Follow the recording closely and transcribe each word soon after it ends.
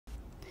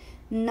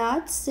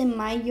Knots in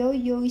My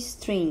Yo-Yo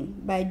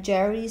String by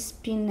Jerry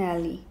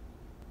Spinelli.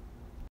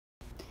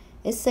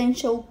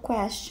 Essential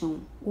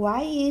question: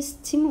 why is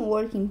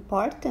teamwork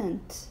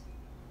important?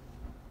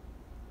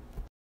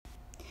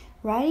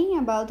 Writing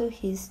about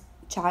his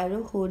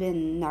childhood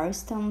in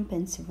Norristown,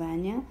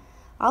 Pennsylvania,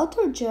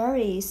 author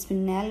Jerry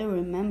Spinelli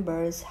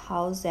remembers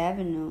House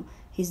Avenue,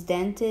 his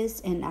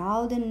dentist, and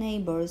all the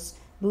neighbors,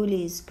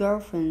 bullies,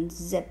 girlfriends,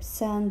 zip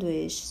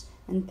sandwiches,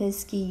 and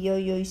pesky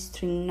yo-yo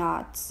string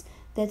knots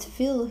that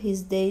filled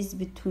his days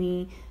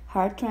between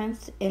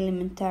Hartranft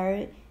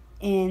Elementary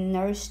and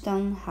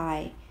Norristown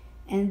High,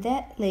 and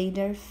that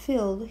later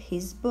filled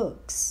his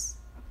books.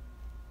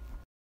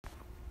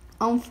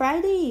 On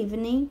Friday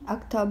evening,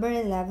 October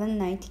 11,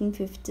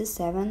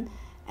 1957,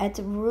 at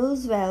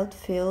Roosevelt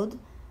Field,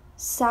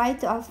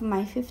 site of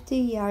my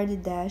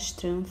 50-yard dash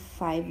triumph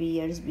 5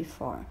 years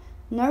before,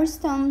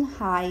 Norristown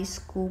High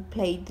School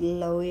played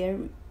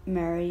Lower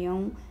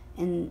Merion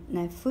in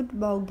a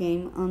football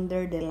game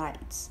under the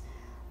lights.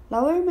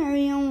 Lower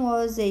Merion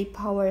was a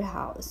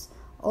powerhouse.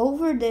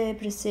 Over the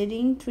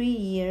preceding 3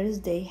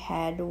 years, they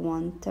had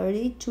won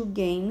 32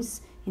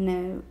 games in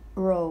a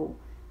row,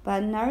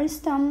 but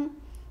Norristown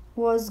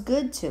was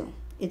good too.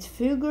 It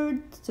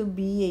figured to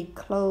be a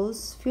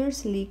close,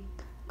 fiercely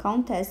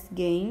contest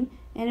game,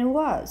 and it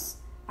was.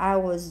 I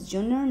was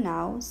junior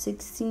now,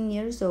 16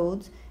 years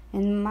old,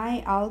 and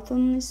my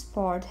autumn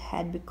sport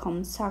had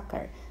become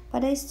soccer,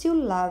 but I still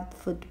loved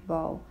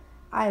football.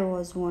 I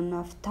was one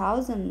of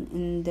thousands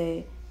in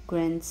the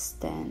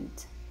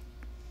grandstand.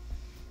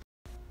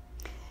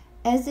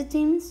 As the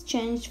teams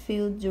changed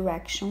field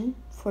direction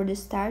for the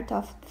start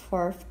of the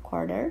fourth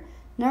quarter,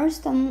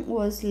 Norristown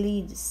was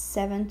lead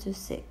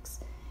 7-6.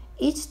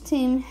 Each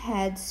team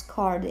had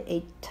scored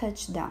a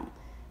touchdown,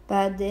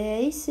 but the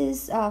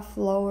Aces of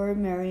Lower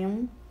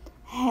Merion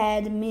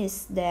had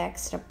missed the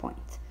extra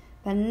point.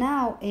 But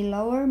now a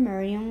Lower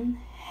Merion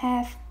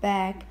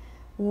halfback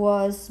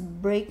was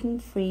breaking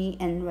free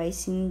and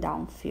racing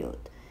downfield.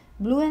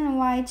 Blue and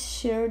white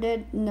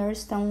shielded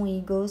Norristown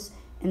Eagles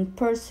in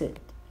pursuit.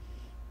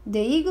 The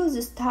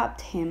Eagles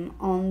stopped him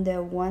on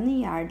the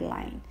 1-yard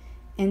line,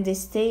 and the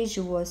stage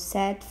was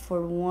set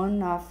for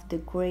one of the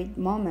great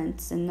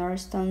moments in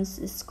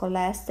Norristown's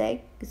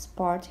scholastic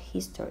sport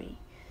history.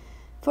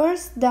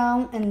 First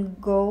down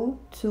and goal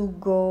to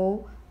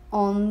go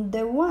on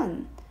the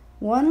 1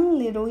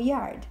 little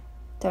yard,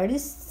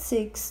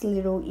 36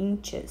 little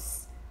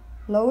inches.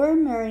 Lower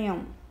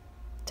Merion,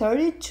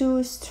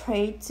 32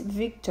 straight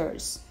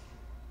victors.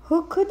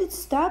 Who could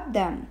stop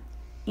them?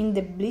 In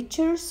the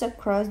bleachers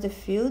across the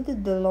field,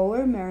 the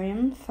Lower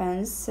Merion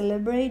fans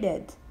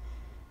celebrated.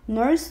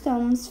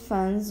 Norristown's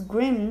fans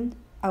grinned,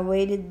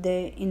 awaited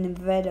the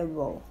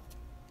inevitable.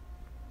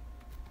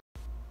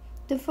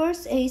 The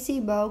first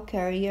AC ball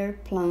carrier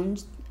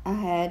plunged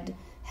ahead,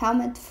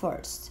 helmet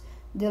first.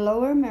 The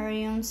Lower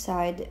Merion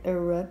side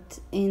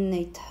erupted in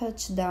a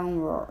touchdown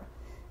roar.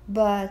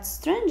 But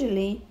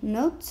strangely,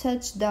 no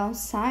touchdown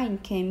sign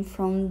came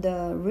from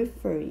the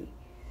referee.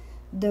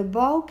 The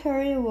ball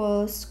carrier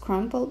was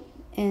crumpled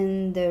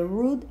in the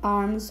rude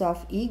arms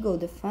of Eagle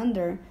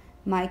defender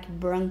Mike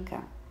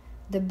Branca.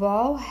 The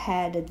ball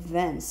had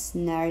advanced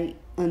nary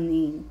an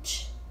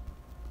inch.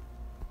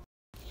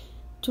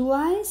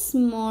 Twice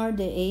more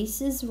the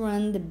Aces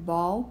ran the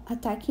ball,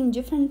 attacking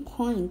different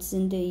points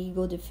in the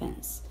Eagle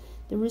defense.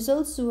 The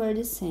results were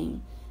the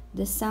same.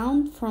 The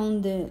sound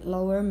from the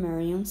Lower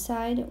Merion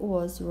side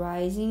was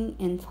rising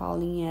and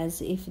falling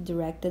as if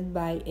directed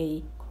by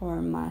a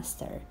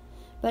choirmaster.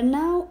 But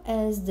now,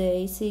 as the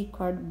AC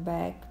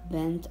quarterback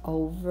bent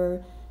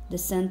over the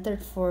center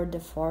for the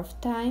fourth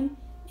time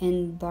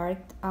and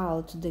barked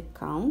out the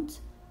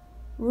count,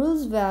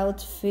 Roosevelt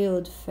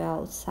Field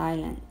fell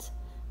silent.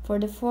 For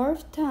the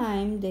fourth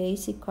time, the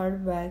AC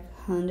quarterback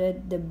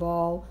handed the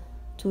ball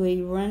to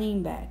a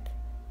running back.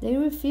 They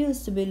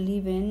refused to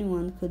believe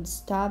anyone could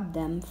stop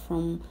them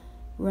from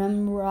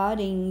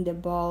ramrodding the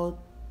ball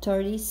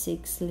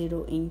 36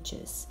 little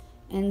inches.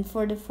 And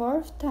for the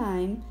fourth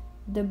time,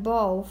 the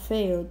ball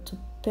failed to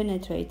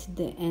penetrate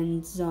the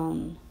end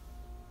zone.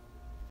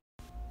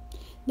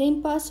 The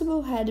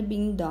impossible had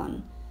been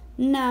done.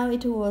 Now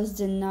it was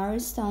the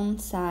Norristown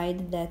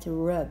side that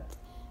erupted,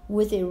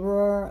 with a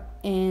roar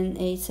and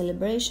a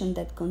celebration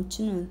that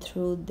continued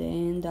through the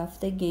end of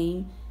the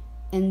game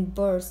and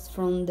burst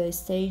from the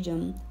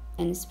stadium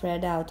and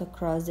spread out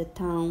across the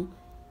town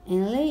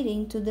and late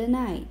into the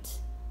night.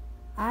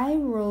 I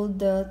rode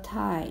the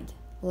tide.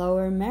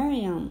 Lower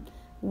Merion.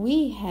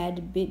 We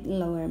had beat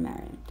Lower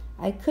Merion.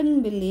 I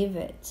couldn't believe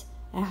it.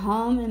 At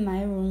home in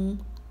my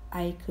room,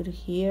 I could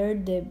hear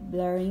the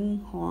blaring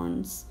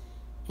horns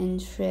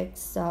and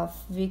shrieks of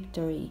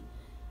victory.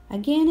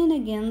 Again and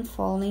again,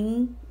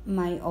 following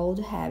my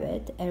old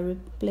habit, I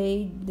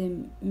replayed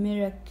the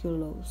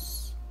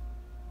miraculous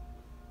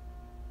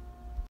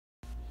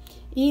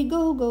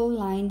Eagle goal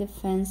line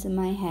defense in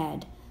my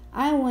head.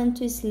 I went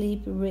to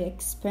sleep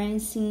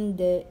re-experiencing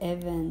the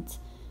event,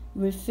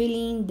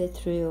 refeeling the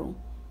thrill.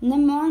 In the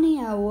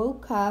morning I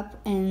woke up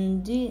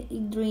and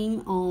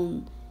dreamed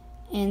on,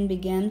 and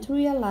began to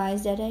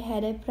realize that I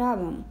had a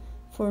problem,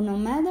 for no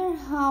matter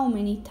how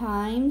many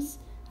times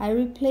I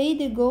replayed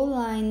the goal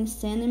line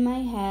stand in my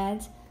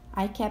head,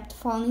 I kept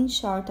falling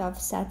short of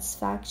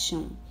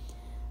satisfaction.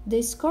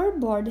 The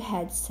scoreboard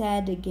had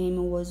said the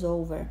game was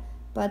over,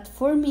 but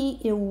for me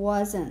it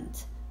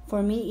wasn't.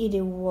 For me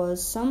it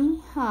was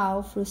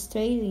somehow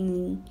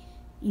frustratingly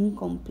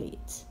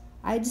incomplete.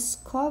 I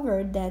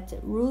discovered that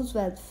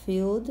Roosevelt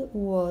Field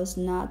was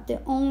not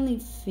the only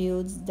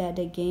field that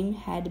the game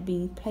had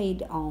been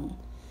played on.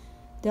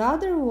 The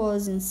other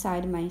was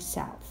inside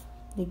myself.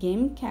 The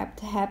game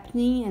kept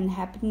happening and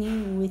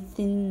happening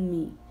within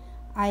me.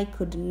 I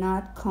could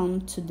not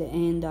come to the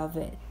end of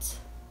it.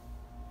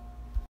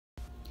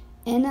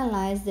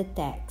 Analyze the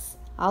text.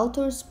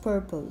 Author's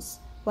purpose.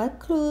 What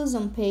clues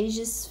on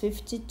pages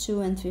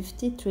 52 and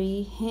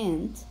 53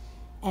 hint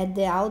at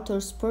the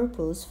author's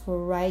purpose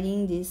for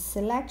writing this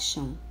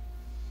selection?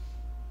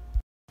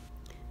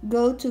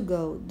 Go to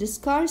go. The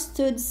score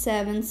stood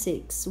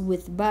 7-6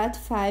 with but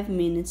 5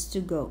 minutes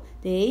to go.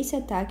 The ace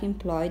attack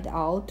employed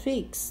all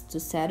tricks to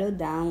settle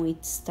down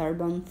its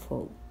stubborn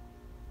foe.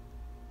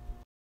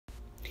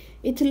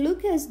 It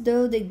looked as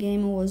though the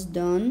game was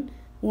done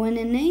when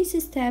an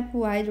ace stepped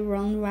wide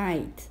round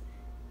right.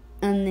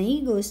 An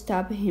eagle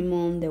stopped him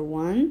on the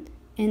 1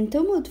 and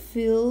tumult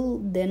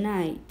filled the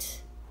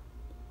night.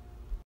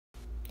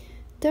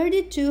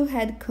 32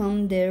 had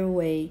come their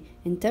way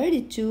and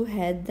 32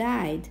 had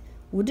died.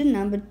 Would the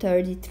number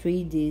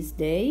 33 this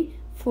day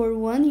for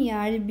 1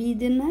 yard be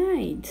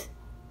denied?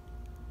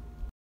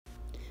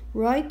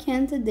 Roy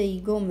Kent, the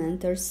Eagle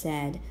mentor,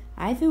 said,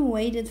 I've been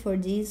waiting for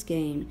this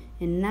game,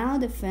 and now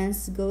the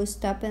fans go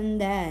stop and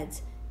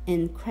dead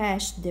and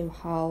crash the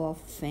Hall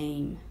of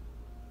Fame.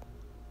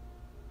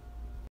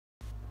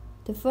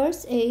 The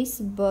first ace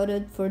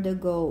butted for the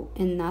goal,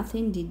 and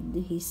nothing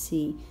did he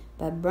see,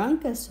 but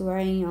Branca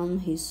swearing on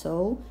his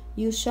soul,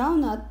 You shall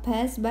not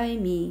pass by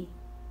me.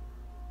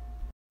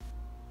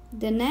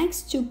 The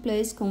next 2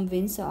 plays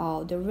convinced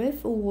all. The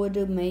ref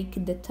would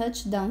make the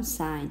touchdown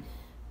sign,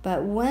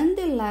 but when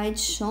the light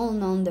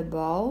shone on the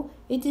ball,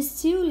 it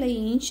still lay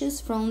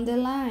inches from the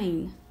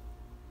line.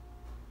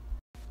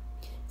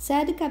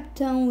 Said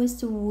Captain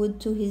Westwood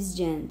to his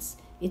gents,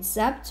 It's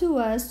up to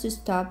us to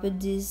stop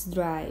this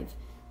drive.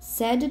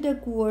 Said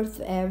Duckworth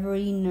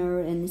every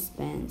nerve and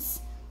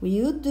expense.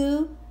 We'll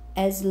do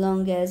as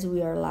long as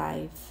we are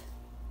alive.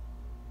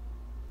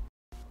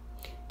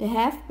 The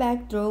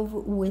halfback drove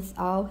with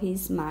all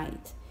his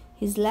might.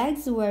 His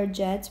legs were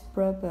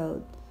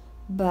jet-propelled,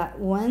 but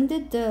when the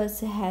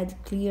dust had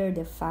cleared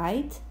the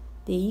fight,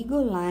 the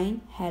Eagle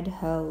line had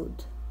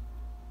held.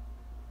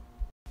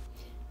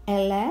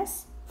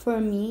 Alas,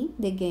 for me,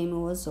 the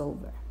game was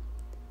over.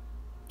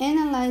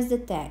 Analyze the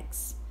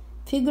text.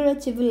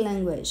 Figurative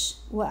language.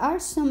 What are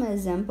some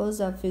examples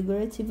of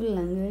figurative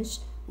language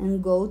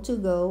and go to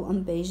go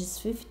on pages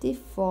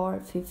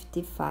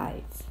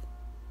 54-55?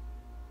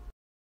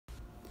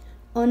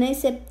 On a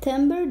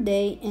September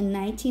day in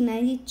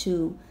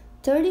 1992,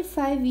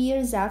 35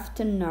 years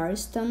after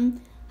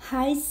Norristown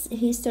High's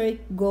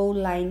historic goal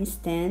line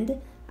stand,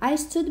 I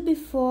stood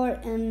before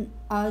an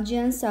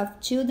audience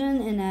of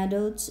children and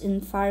adults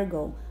in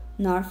Fargo,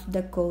 North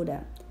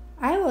Dakota.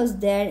 I was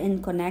there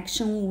in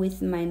connection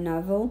with my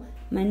novel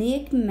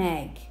Maniac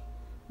Mag,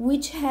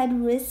 which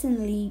had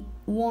recently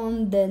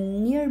won the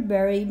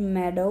Newbery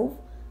Medal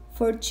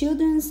for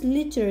Children's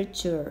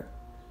Literature.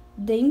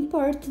 The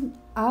important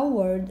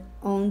award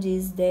on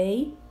this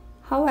day,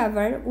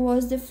 however,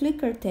 was the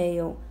Flicker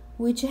Tale,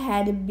 which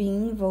had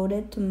been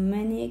voted to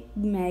Maniac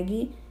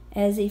Maggie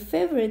as a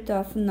favorite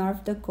of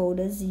North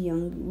Dakota's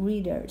young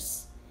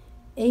readers.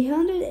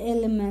 100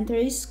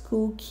 elementary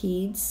school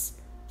kids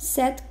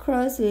sat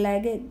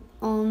cross-legged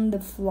on the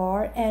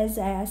floor as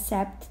I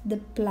accepted the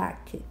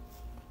plaque.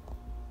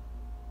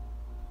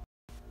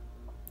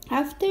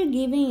 After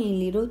giving a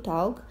little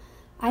talk,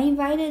 I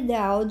invited the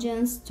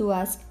audience to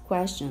ask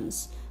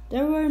questions.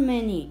 There were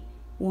many.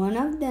 One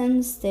of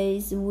them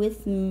stays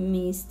with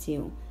me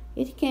still.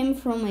 It came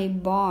from a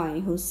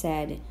boy who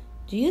said,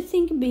 Do you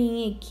think being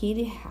a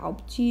kid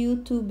helped you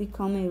to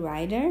become a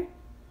writer?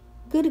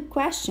 Good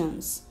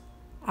questions.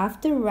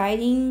 After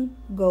writing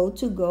Go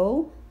to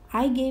Go,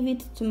 I gave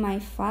it to my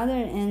father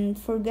and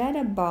forgot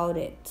about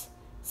it.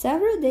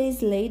 Several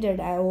days later,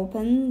 I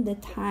opened the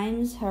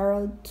Times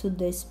Herald to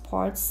the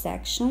sports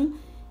section,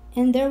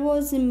 and there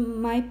was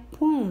my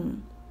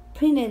poem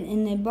printed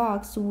in a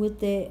box with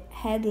the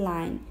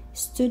headline,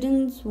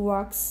 Students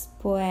Wax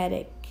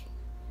Poetic.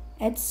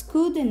 At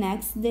school the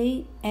next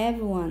day,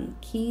 everyone,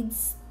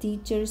 kids,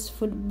 teachers,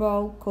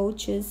 football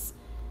coaches,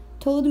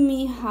 told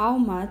me how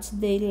much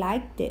they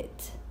liked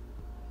it.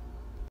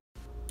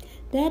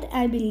 That,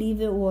 I believe,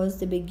 was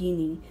the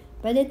beginning.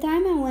 By the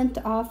time I went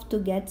off to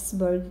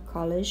Gettysburg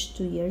College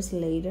 2 years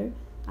later,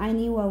 I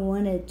knew I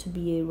wanted to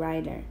be a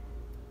writer.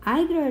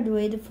 I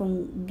graduated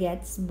from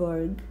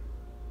Gettysburg,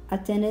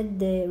 attended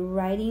the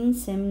writing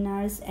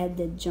seminars at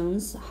the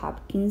Johns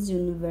Hopkins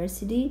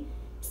University,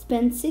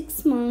 spent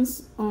 6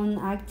 months on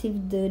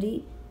active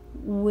duty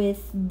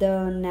with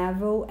the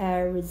Naval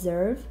Air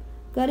Reserve,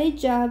 got a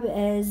job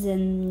as a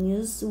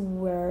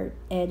newswear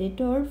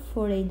editor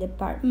for a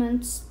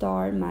department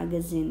store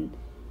magazine,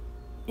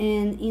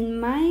 and in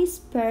my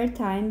spare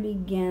time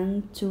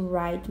began to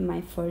write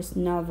my first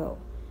novel.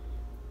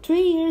 3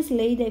 years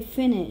later, I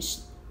finished,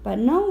 but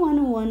no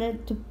one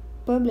wanted to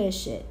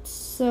publish it,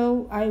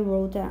 so I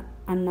wrote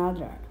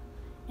another,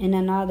 and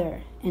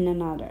another, and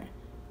another.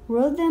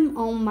 Wrote them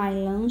on my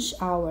lunch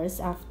hours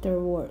after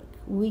work,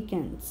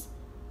 weekends.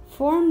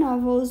 4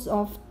 novels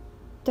of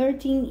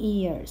 13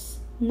 years.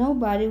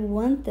 Nobody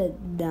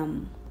wanted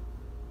them.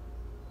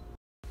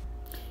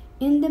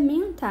 In the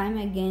meantime,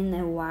 I gained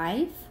a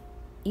wife,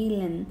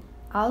 Ellen,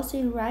 also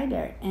a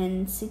writer,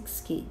 and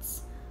 6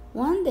 kids.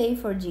 One day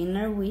for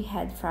dinner, we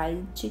had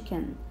fried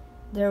chicken.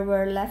 There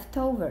were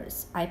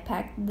leftovers. I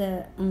packed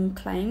the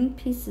unclaimed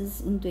pieces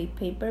into a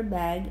paper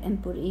bag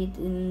and put it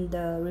in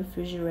the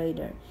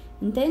refrigerator,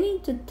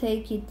 intending to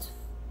take it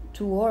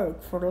to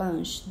work for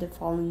lunch the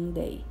following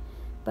day.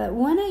 But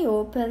when I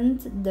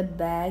opened the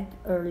bag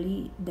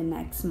early the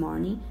next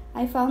morning,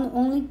 I found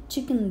only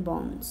chicken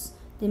bones.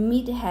 The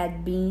meat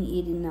had been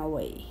eaten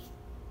away.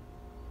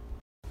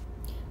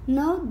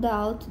 No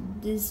doubt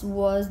this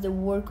was the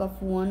work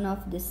of one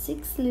of the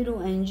 6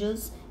 little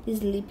angels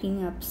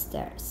sleeping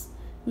upstairs.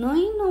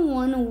 Knowing no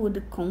one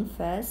would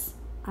confess,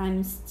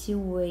 I'm still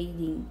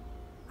waiting.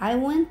 I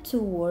went to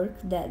work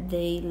that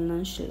day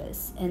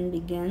lunchless and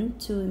began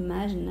to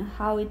imagine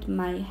how it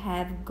might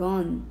have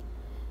gone.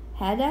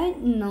 Had I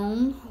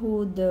known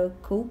who the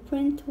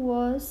culprit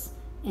was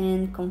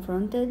and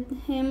confronted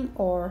him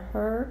or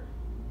her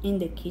in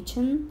the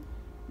kitchen,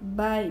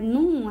 by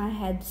noon I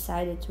had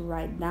decided to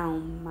write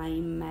down my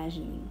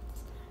imaginings.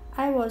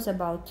 I was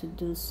about to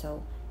do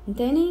so,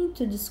 intending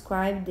to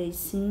describe the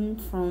scene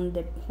from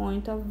the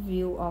point of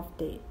view of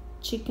the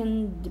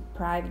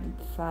chicken-deprived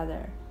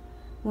father,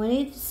 when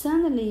it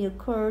suddenly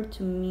occurred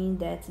to me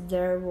that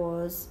there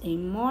was a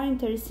more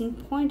interesting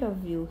point of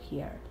view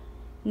here,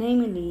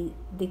 namely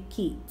the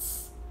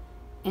kids.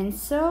 And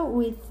so,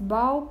 with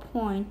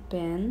ballpoint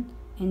pen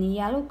and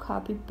yellow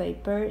copy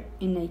paper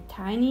in a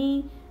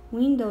tiny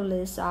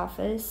windowless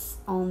office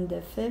on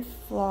the 5th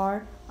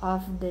floor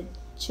of the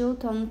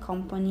Chilton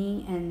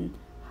Company in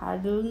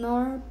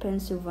Hadley,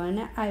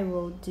 Pennsylvania, I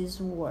wrote these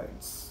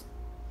words.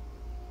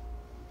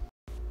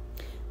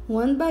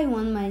 One by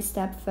one, my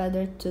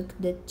stepfather took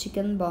the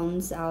chicken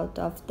bones out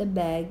of the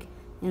bag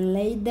and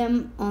laid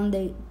them on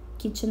the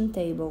kitchen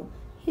table.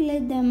 He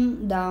laid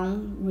them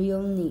down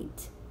real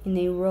neat, in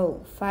a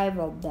row, 5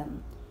 of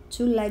them,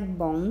 2 leg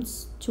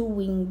bones, 2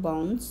 wing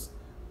bones,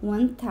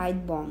 1 thigh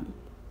bone.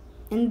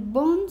 And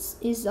bones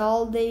is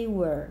all they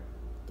were.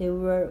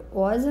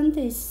 Wasn't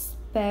a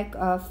speck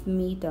of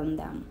meat on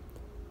them.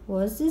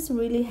 Was this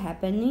really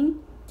happening?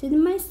 Did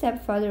my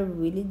stepfather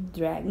really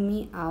drag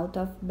me out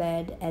of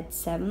bed at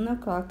 7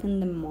 o'clock in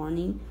the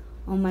morning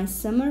on my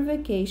summer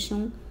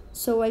vacation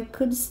so I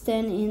could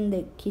stand in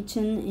the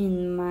kitchen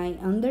in my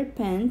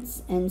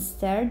underpants and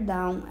stare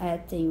down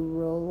at a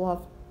roll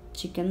of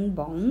chicken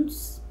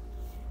bones?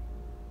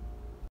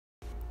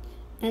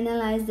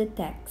 Analyze the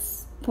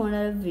text. Point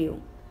of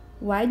view.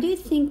 Why do you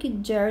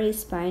think Jerry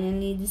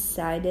Spinelli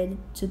decided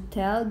to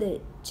tell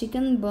the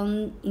chicken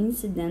bone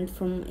incident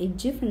from a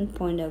different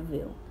point of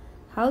view?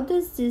 How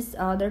does this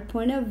other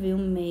point of view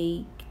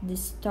make the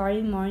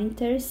story more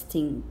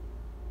interesting?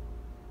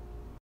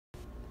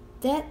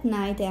 That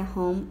night at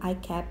home, I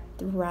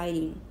kept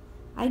writing.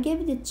 I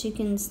gave the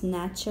chicken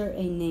snatcher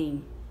a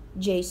name,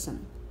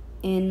 Jason,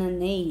 and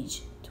an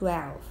age,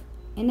 12,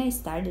 and I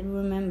started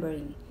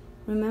remembering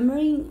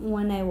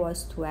when I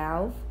was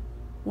 12,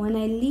 when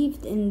I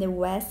lived in the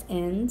West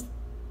End,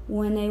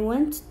 when I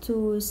went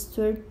to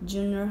Stuart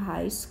Junior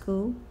High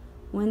School,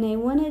 when I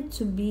wanted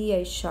to be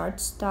a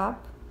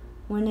shortstop,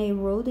 when I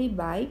rode a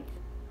bike,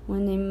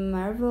 when I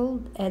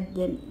marveled at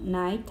the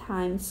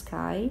nighttime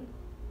sky.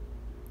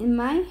 In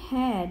my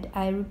head,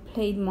 I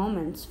replayed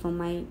moments from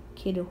my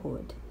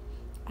kidhood.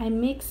 I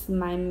mixed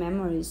my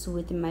memories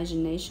with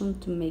imagination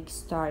to make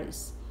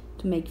stories,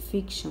 to make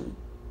fiction.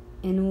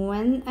 And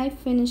when I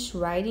finished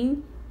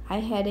writing, I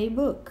had a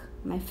book,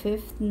 my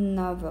 5th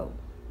novel,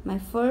 my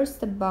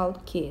first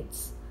about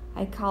kids.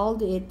 I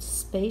called it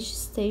Space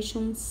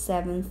Station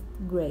 7th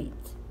Grade.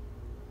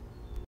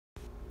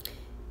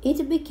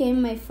 It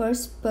became my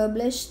first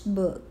published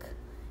book.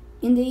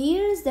 In the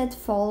years that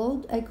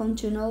followed, I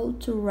continued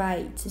to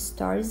write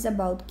stories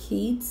about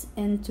kids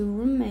and to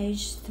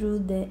rummage through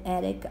the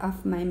attic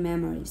of my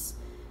memories.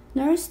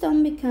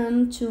 Norristown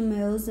became 2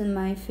 mills in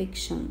my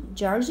fiction.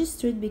 George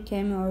Street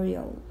became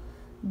Oriole.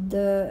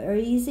 There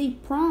is a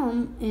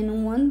prom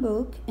in one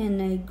book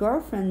and a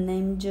girlfriend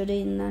named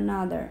Judy in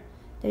another.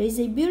 There is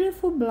a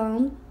beautiful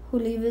blonde who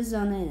lives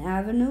on an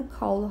avenue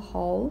called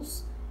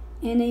Halls,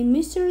 and a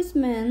mysterious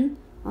man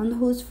on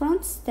whose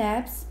front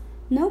steps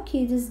no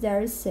kids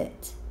dare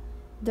sit.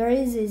 There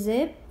is a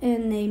zip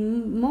and a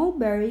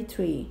mulberry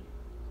tree,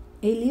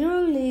 a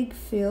little league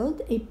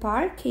field, a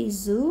park, a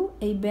zoo,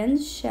 a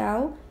band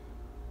shell,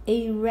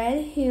 a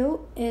red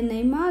hill, and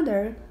a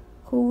mother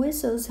who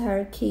whistles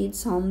her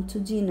kids home to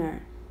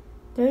dinner.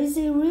 There is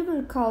a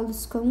river called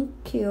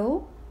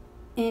Schuylkill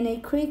and a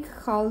creek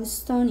called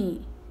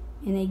Stony,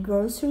 and a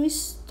grocery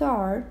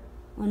store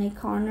on a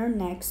corner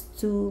next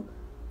to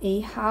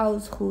a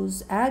house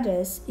whose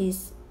address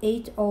is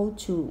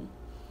 802,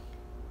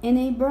 and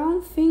a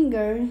brown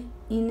finger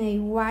in a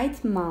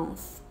white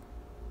mouth,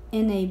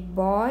 and a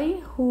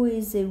boy who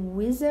is a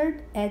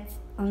wizard at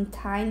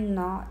untying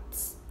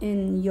knots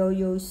and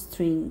yo-yo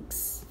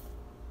strings.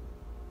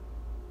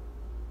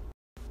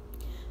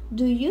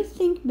 Do you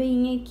think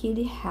being a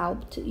kid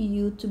helped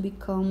you to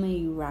become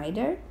a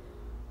writer?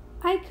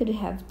 I could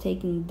have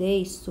taken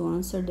days to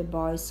answer the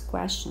boy's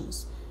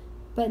questions,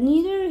 but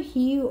neither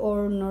he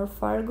nor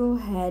Fargo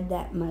had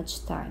that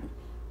much time.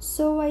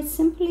 So I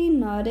simply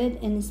nodded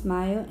and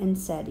smiled and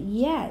said,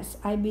 "Yes,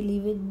 I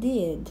believe it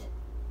did."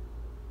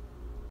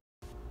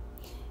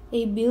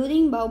 A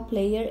building ball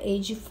player,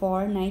 age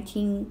 4,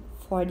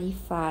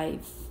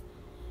 1945.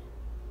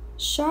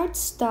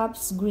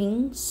 Shortstops,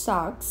 green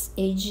Sox,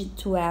 age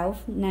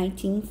 12,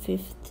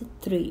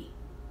 1953.